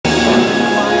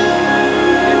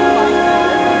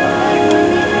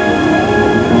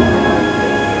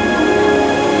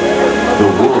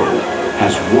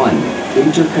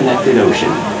interconnected ocean.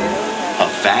 A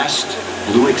vast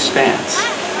blue expanse,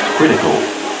 critical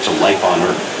to life on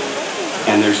Earth.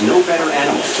 And there's no better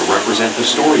animal to represent the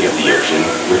story of the ocean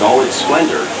with all its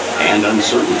splendor and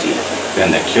uncertainty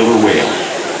than the killer whale,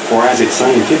 or as it's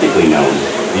scientifically known,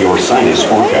 the Orcinus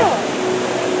orca.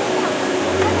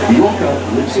 The orca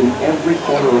lives in every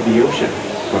corner of the ocean,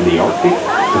 from the Arctic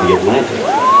to the Atlantic,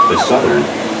 the Southern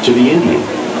to the Indian,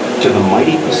 to the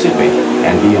mighty Pacific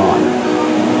and beyond.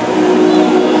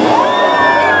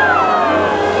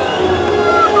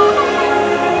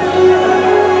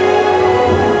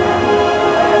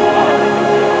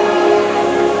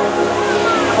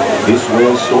 This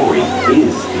whale story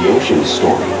is the ocean's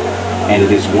story, and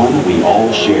it is one we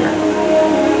all share.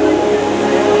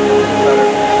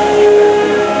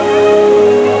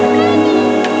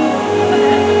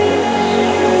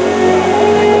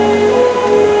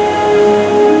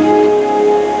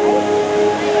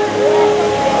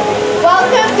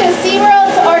 Welcome to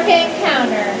SeaWorld's Orca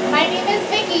Encounter. My name is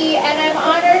Vicki, and I'm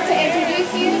honored to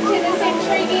introduce you to this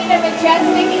intriguing and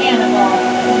majestic animal.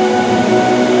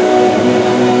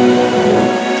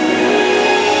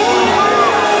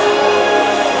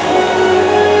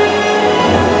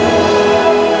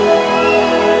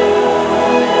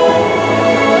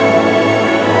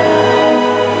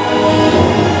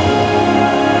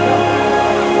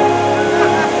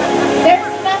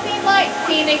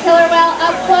 Killer whale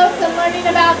up close and learning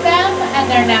about them and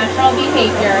their natural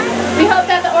behavior. We hope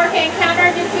that the Orca Encounter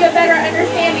gives you a better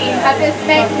understanding of this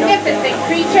magnificent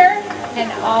creature and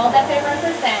all that they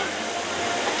represent.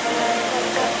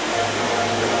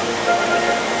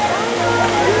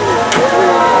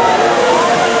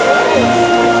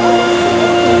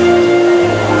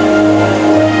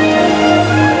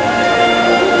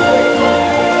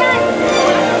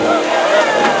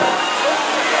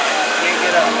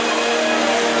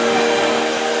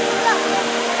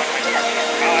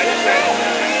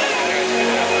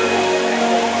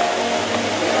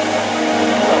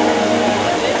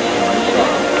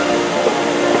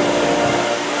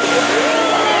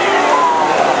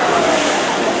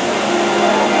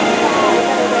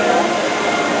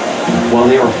 While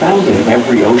they are found in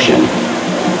every ocean,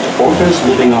 orcas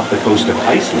living off the coast of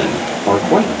Iceland are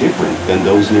quite different than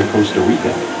those near Costa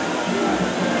Rica.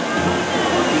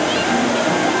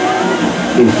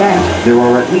 In fact, there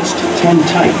are at least 10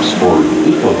 types, or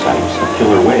ecotypes, of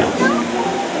killer whales.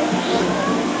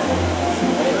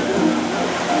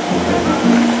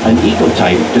 An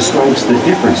ecotype describes the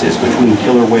differences between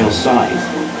killer whale size,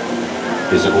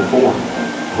 physical form,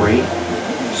 prey,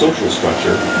 social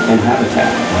structure, and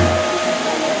habitat.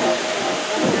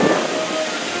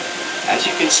 As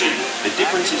you can see, the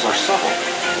differences are subtle,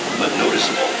 but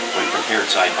noticeable when compared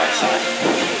side by side.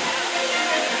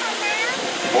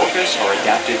 Orcas are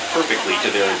adapted perfectly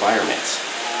to their environments.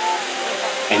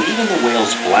 And even the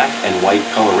whale's black and white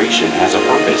coloration has a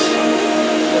purpose.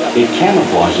 It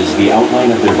camouflages the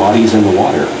outline of their bodies in the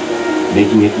water,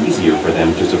 making it easier for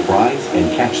them to surprise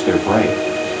and catch their prey.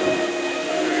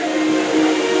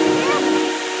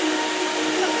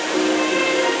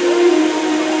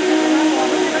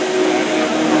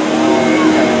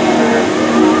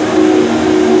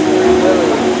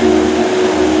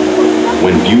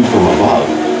 When viewed from above,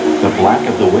 the black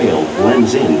of the whale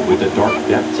blends in with the dark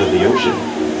depths of the ocean.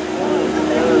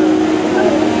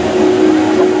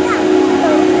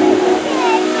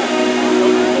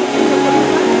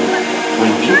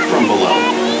 When viewed from below,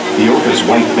 the orca's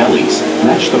white bellies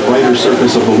match the brighter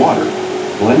surface of the water,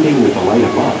 blending with the light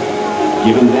above,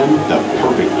 giving them the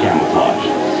perfect camouflage.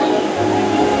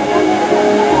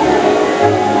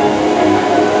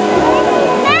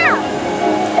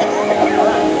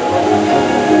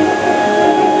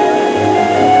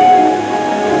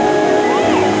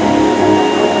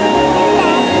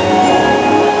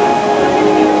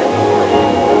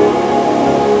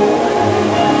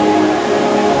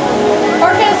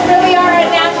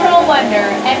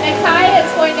 And Nakai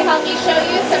is going to help me show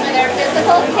you some of their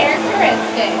physical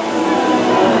characteristics.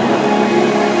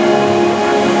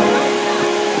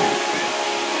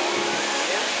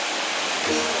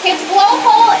 His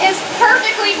blowhole is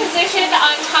perfectly positioned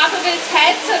on top of his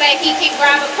head so that he can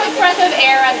grab a quick breath of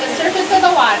air at the surface of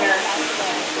the water.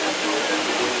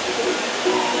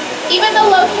 Even the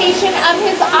location of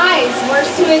his eyes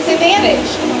works to his advantage.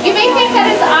 You may think that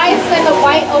his eyes is a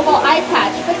white oval eye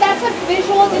patch, but that's a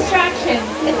visual distraction.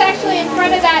 It's actually in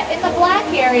front of that in the black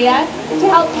area to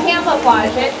help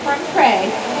camouflage it from prey.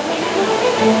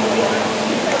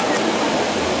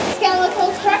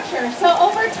 Skeletal structure, so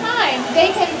over time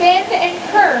they can bend and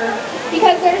curve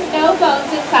because there's no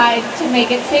bones inside to make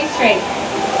it stay straight.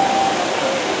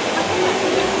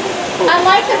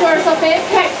 Unlike the dorsal fin,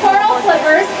 pectoral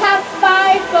flippers have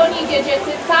 5 bony digits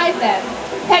inside them.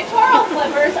 Pectoral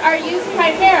flippers are used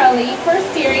primarily for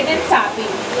steering and stopping.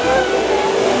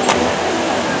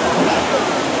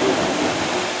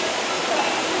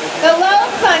 The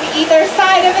lobes on either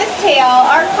side of his tail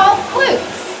are called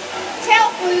flukes. Tail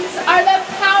flukes are the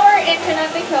power engine of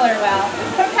the killer whale,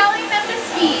 propelling them to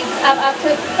speeds of up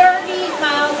to 30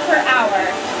 miles per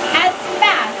hour, as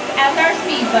fast as our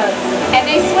speedboats, and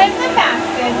they swim the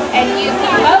fastest and use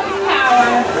the most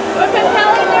power for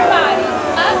propelling their bodies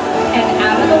up and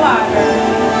out of the water.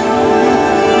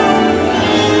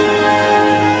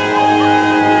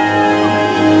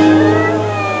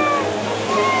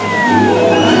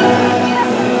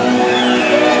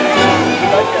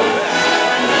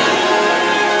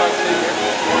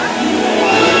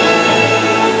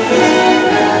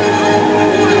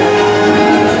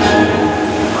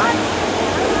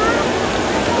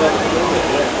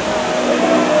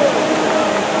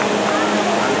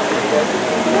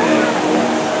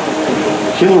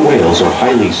 Killer whales are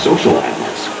highly social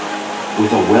animals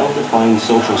with a well-defined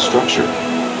social structure.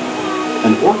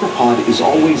 An orcapod is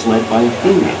always led by a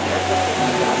female.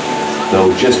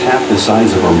 Though just half the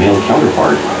size of her male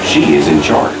counterpart, she is in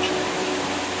charge.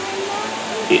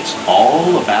 It's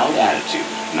all about attitude,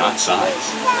 not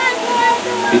size.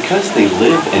 Because they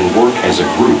live and work as a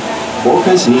group,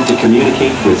 orcas need to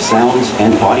communicate with sounds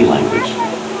and body language.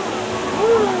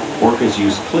 Orcas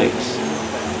use clicks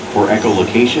for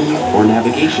echolocation or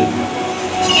navigation.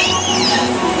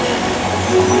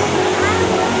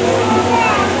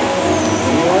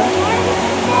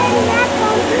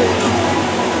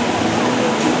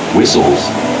 Whistles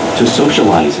to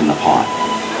socialize in the pod.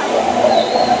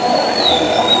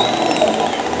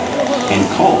 And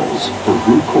calls for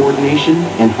group coordination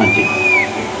and hunting.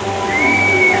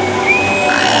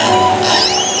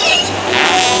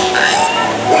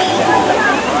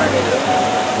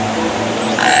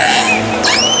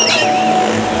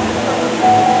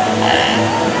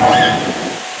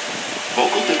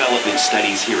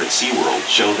 Studies here at SeaWorld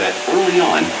show that early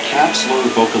on, calves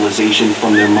learn vocalization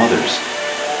from their mothers.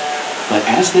 But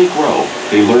as they grow,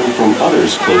 they learn from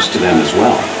others close to them as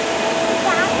well.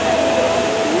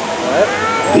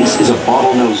 This is a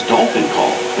bottlenose dolphin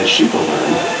call that Shuka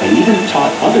learned and even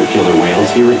taught other killer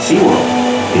whales here at SeaWorld.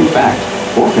 In fact,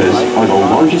 orcas are the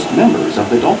largest members of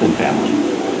the dolphin family.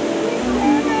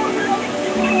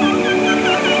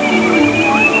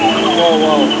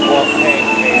 Whoa, hey,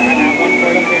 I have one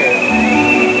for them here.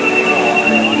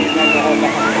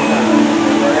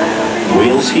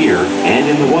 Whales here and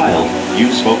in the wild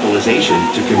use vocalization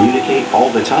to communicate all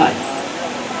the time.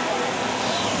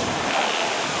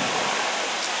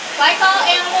 Like all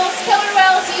animals, killer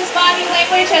whales use body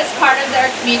language as part of their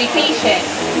communication.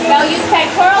 They'll use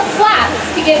pectoral slaps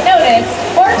to get noticed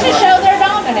or to show their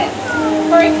dominance.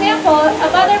 For example, a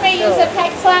mother may use a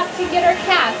pec slap to get her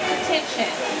calf's attention.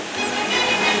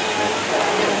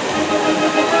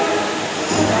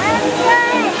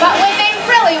 But when they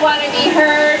really want to be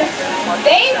heard,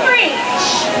 they preach.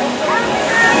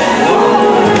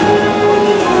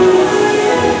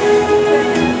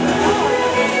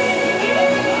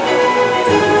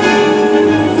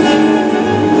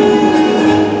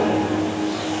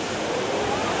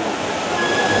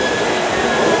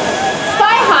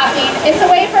 Spy hopping is a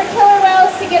way for killer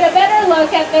whales to get a better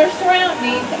look at their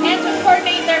surroundings and to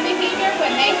coordinate their behavior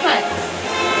when they hunt.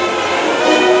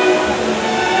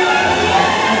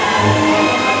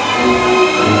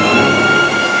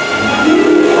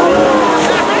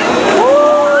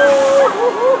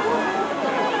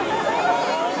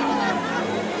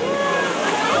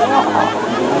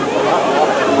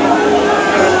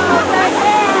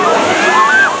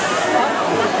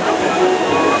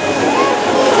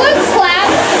 Fluke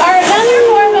slaps are another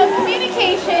form of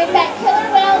communication that killer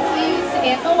whales use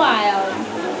in the wild.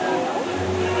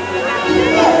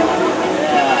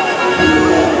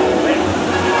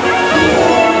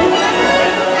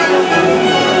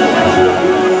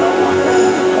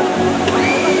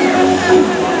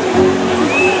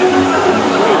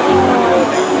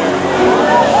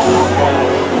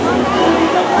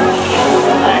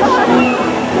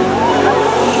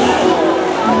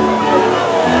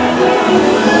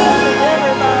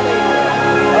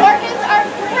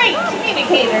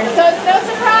 So it's no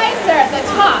surprise they're at the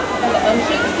top of the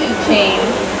ocean's food chain.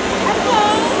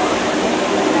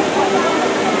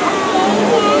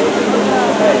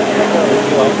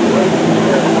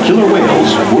 Killer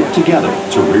whales work together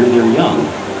to rear their young,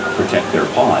 protect their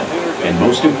pod, and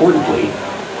most importantly,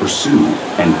 pursue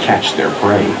and catch their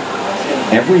prey.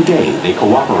 Every day they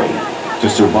cooperate to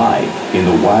survive in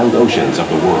the wild oceans of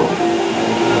the world.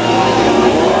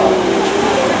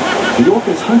 The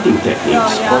orca's hunting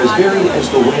techniques are as varied as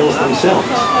the whales themselves.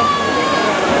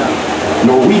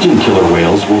 Norwegian killer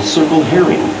whales will circle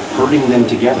herring, herding them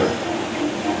together.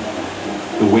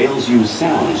 The whales use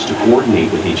sounds to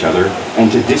coordinate with each other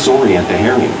and to disorient the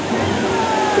herring.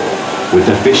 With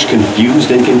the fish confused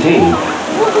and contained,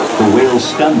 the whales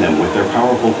stun them with their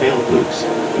powerful tail flukes,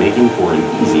 making for an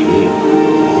easy meal.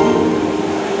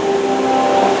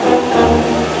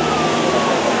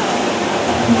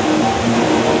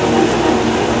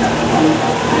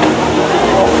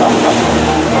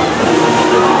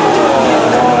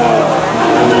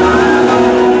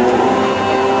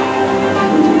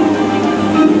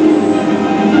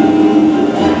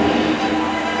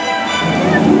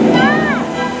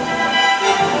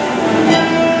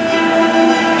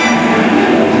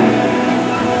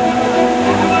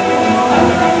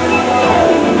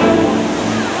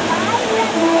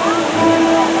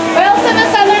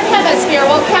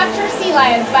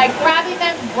 By grabbing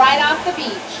them right off the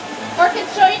beach. Orkid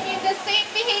showing you the same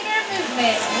behavior and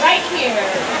movement right here.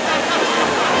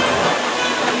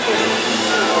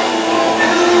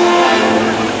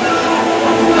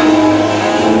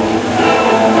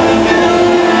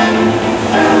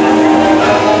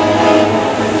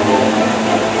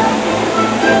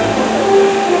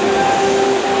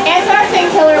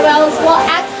 Antarctic killer whales will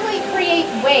actually create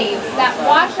waves that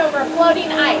wash over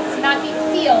floating ice, knocking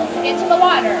seals into the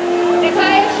water.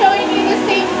 Nakai is showing you the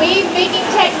same wave-making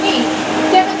technique,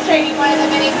 demonstrating one of the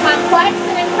many complex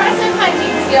and impressive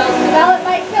hunting skills developed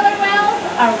by killer whales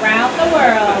around the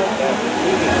world.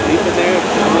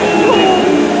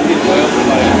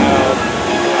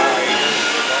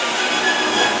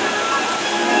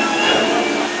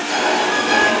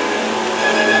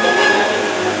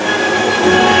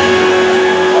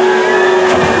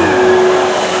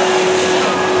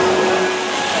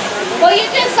 Well, you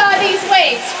just saw these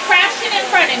waves crashing in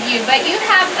front of you, but you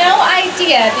have no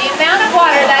idea the amount of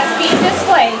water that's being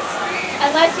displaced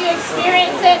unless you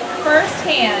experience it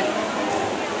firsthand.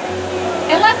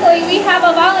 And luckily, we have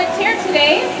a volunteer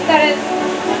today that is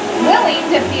willing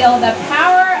to feel the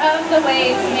power of the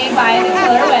waves made by the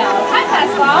killer whales. Hi,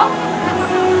 Pascal.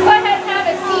 Go ahead and have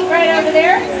a seat right over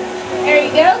there. There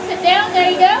you go. Sit down. There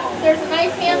you go. There's a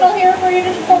nice handle here for you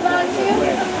to hold on to.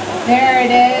 There it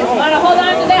is. You want to hold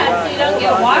on to that so you don't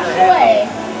get washed away.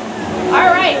 All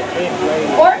right.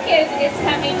 Orkid is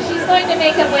coming. She's going to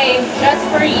make a wave just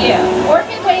for you.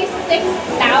 Orkid weighs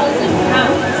 6,000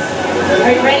 pounds. Are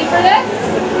you ready for this?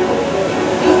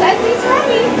 He says he's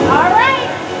ready. All right.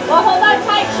 Well, hold on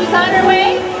tight. She's on her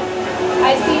way.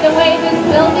 I see the wave is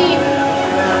building.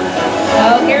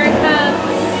 Oh, here it comes.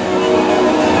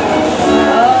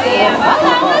 Oh, yeah. Oh,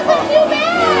 that wasn't too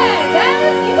bad.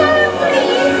 You got it pretty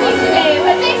easy today,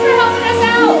 but thanks for helping us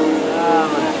out.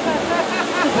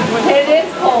 It is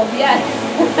cold, yes.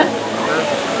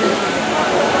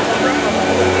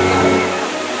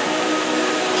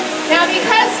 Now,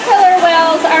 because killer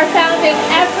whales are found in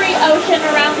every ocean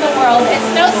around the world,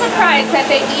 it's no surprise that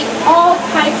they eat all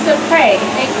types of prey,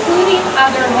 including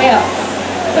other whales.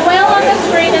 The whale on the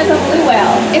screen is a blue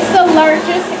whale. It's the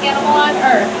largest animal on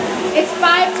Earth. It's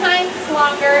 5 times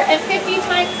longer and 50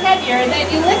 times heavier than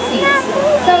Ulises.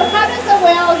 So how does a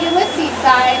whale Ulises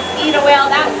size eat a whale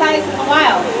that size in the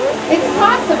wild? It's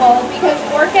possible because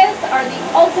orcas are the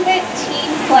ultimate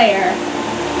team player.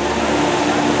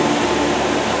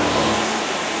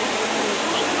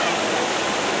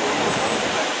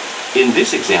 In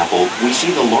this example, we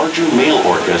see the larger male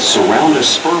orcas surround a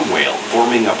sperm whale,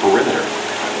 forming a perimeter,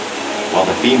 while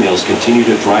the females continue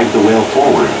to drive the whale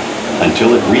forward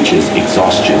until it reaches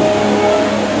exhaustion.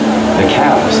 The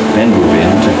calves then move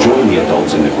in to join the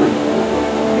adults in the group.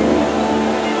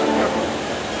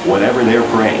 Whatever their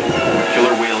prey,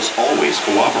 killer whales always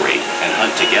cooperate and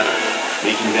hunt together,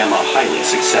 making them a highly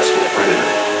successful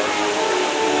predator.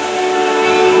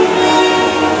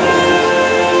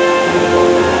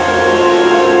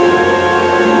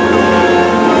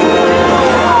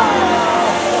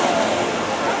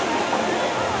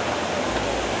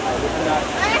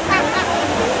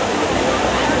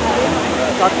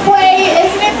 Play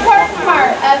is an important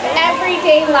part of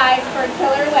everyday life for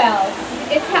killer whales.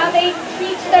 It's how they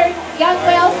teach their young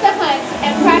whales to hunt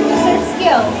and practice their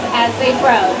skills as they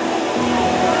grow.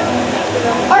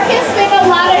 Orcas spend a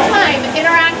lot of time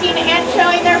interacting and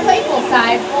showing their playful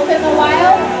side, both in the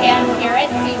wild and here at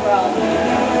SeaWorld.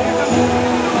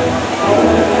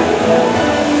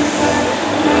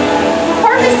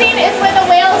 Porpoising is when the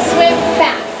whales swim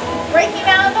fast, breaking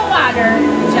out of the water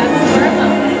just for a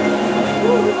moment.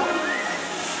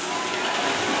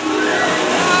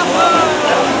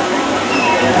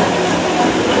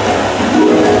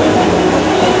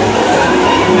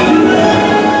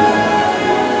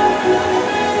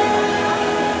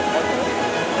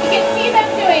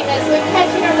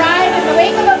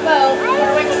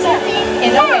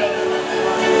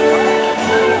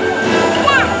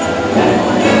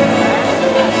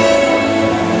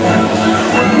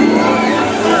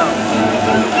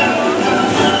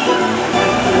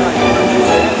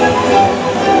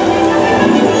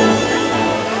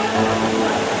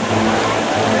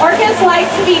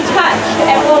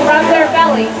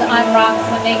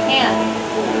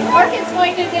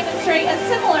 to demonstrate a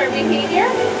similar behavior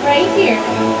right here.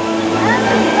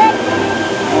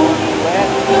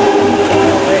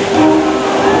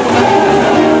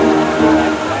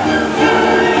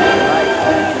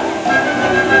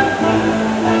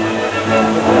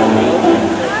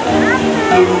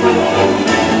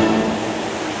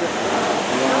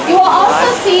 You will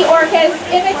also see orcas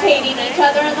imitating each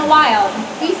other in the wild.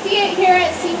 We see it here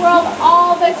at SeaWorld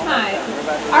all the time.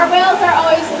 Our whales are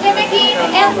always mimicking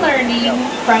and learning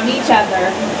from each other.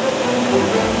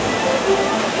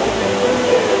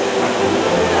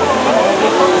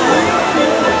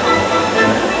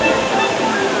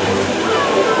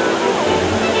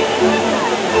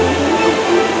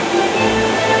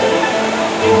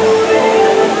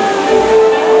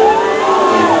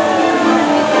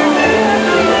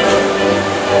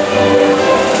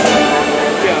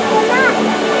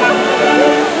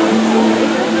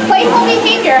 Playful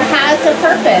behavior has a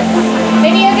purpose.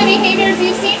 Many of the behaviors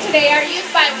you've seen today are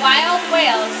used by wild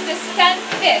whales to stun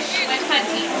fish when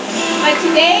hunting. But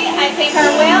today, I think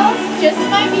our whales just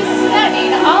might be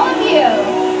stunning all of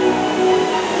you.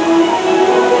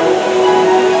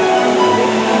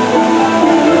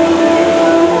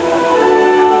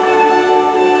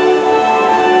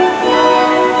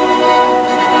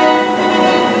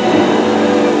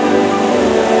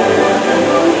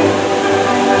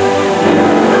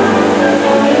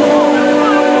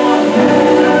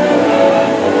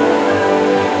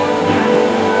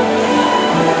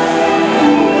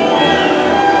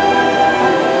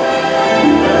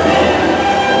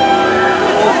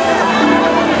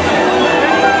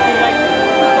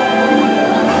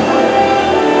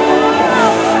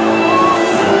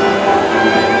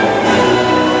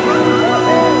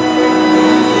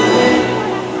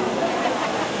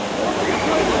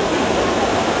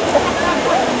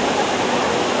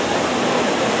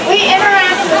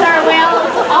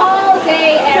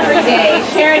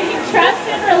 Sharing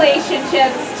trusted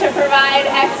relationships to provide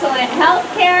excellent health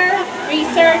care,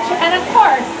 research, and of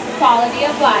course, quality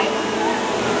of life.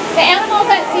 The animals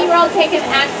at SeaWorld take an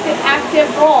active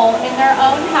role in their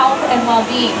own health and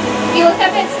well-being. If you look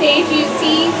up at stage, you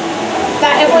see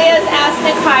that Ulises asked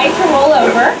Nakai to roll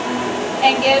over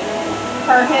and give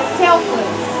her his tail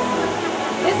flutes.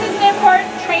 This is an important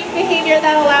trained behavior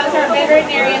that allows our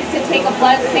veterinarians to take a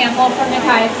blood sample from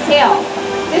Nakai's tail.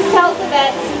 This tells the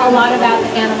vets a lot about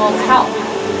the animal's health.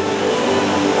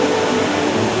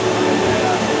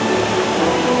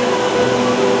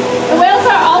 The whales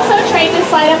are also trained to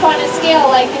slide up on a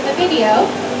scale like in the video.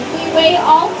 We weigh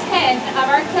all 10 of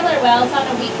our killer whales on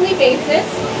a weekly basis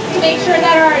to make sure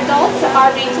that our adults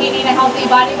are maintaining a healthy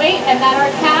body weight and that our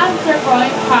calves are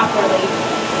growing properly.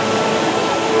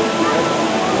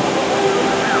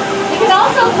 We can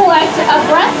also collect a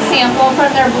breath sample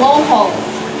from their blowholes.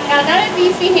 Now, none of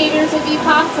these behaviors would be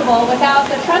possible without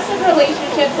the trusted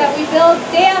relationships that we build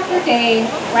day after day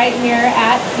right here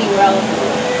at SeaWorld.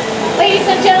 Ladies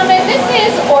and gentlemen, this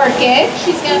is Orkid.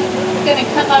 She's going to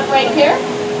come up right here.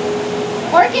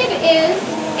 Orkid is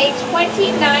a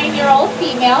 29-year-old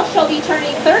female. She'll be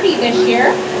turning 30 this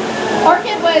year.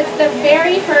 Orkid was the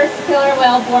very first killer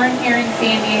whale born here in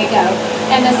San Diego,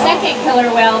 and the second killer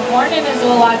whale born in a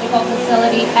zoological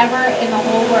facility ever in the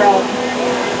whole world.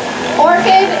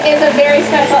 Orkid is a very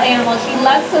special animal. She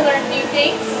loves to learn new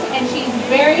things, and she's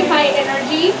very high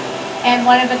energy and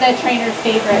one of the trainer's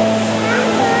favorites.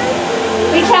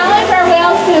 We challenge our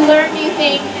whales to learn new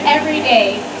things every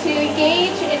day, to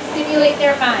engage and stimulate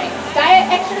their minds. Diet,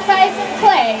 exercise, and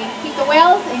play keep the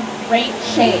whales in great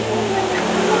shape.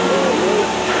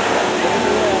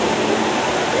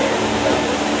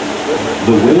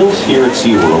 The whales here at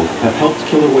SeaWorld have helped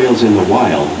killer whales in the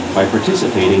wild by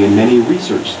participating in many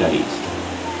research studies.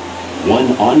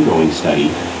 One ongoing study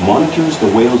monitors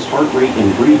the whale's heart rate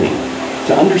and breathing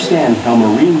to understand how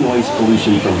marine noise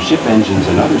pollution from ship engines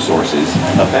and other sources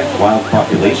affect wild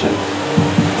populations.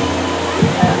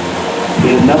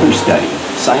 In another study,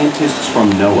 scientists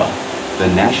from NOAA, the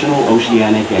National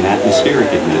Oceanic and Atmospheric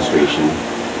Administration,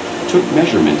 took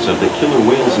measurements of the killer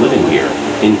whales living here,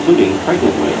 including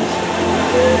pregnant whales.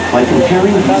 By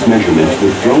comparing these measurements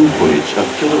with drone footage of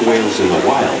killer whales in the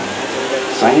wild,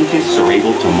 scientists are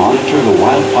able to monitor the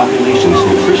wild population's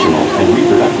nutritional and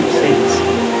reproductive states.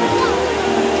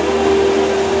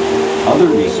 Other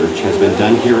research has been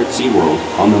done here at SeaWorld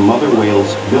on the mother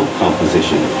whale's milk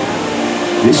composition.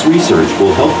 This research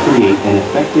will help create an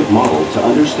effective model to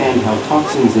understand how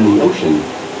toxins in the ocean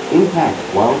impact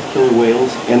wild killer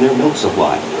whales and their milk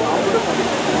supply.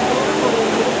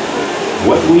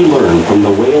 What we learn from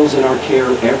the whales in our care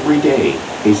every day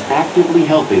is actively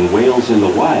helping whales in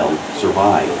the wild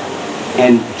survive.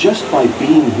 And just by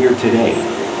being here today,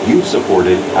 You've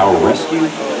supported our rescue,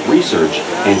 research,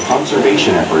 and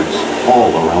conservation efforts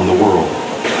all around the world.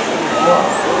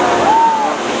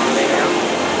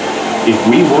 If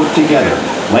we work together,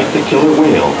 like the killer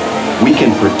whale, we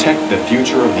can protect the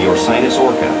future of the Orcinus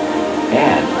orca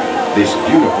and this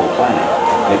beautiful planet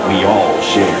that we all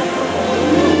share.